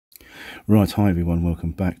Right, hi everyone.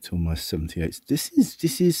 Welcome back to my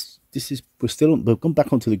 78s. We're still on. We've gone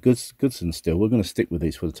back onto the Goodson still. We're going to stick with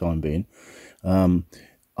these for the time being.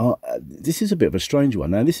 This is a bit of a strange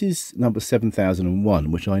one. Now, this is number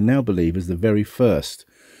 7001, which I now believe is the very first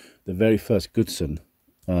Goodson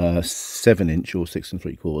 7-inch or 6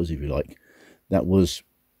 3/4, if you like, that was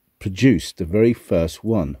produced. The very first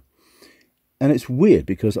one. And it's weird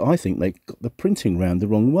because I think they got the printing round the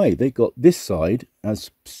wrong way. They got this side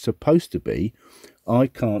as supposed to be, I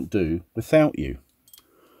can't do without you.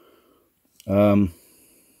 But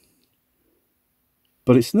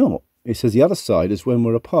it's not. It says the other side is when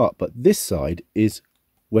we're apart, but this side is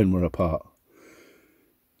when we're apart.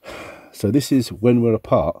 So this is when we're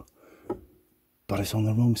apart, but it's on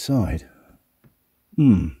the wrong side.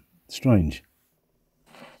 Strange.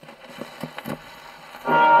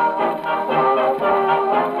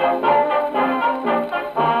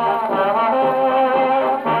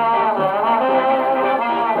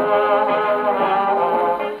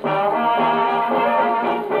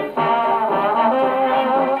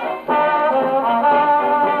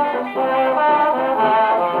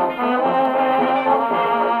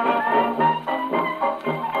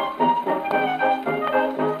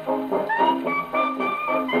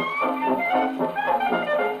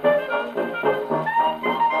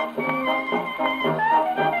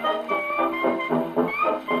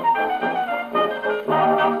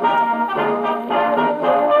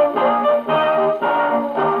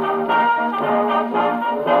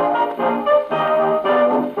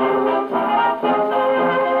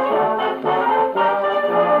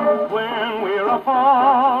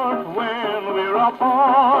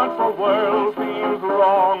 Apart, the world seems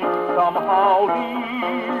wrong somehow,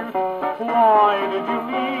 dear. Why did you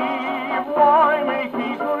leave? Why make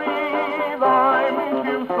me grieve? I miss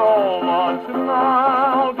you so much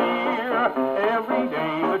now, dear. Every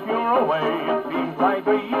day that you're away, it seems like a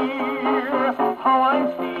year. How I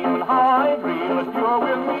steam and how I dream that you're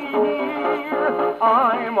with me here.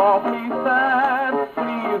 I'm awfully sad.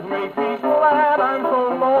 Please make me glad. I'm so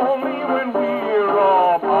lonely when we're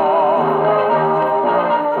apart.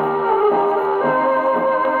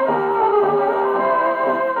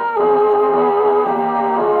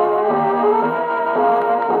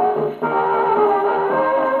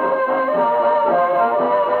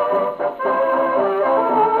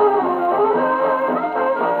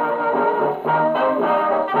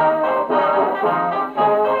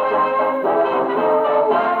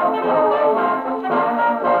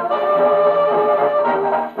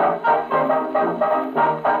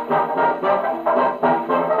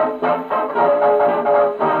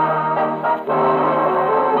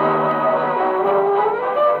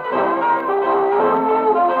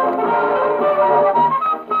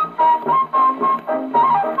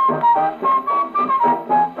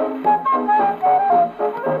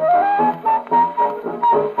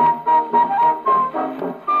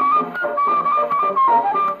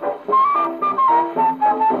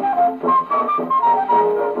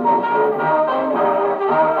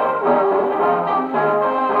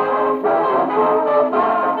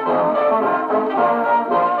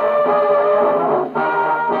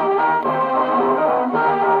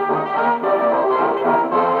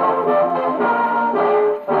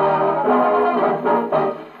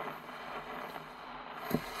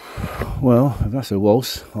 Well, if that's a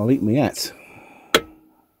waltz, I'll eat me hat.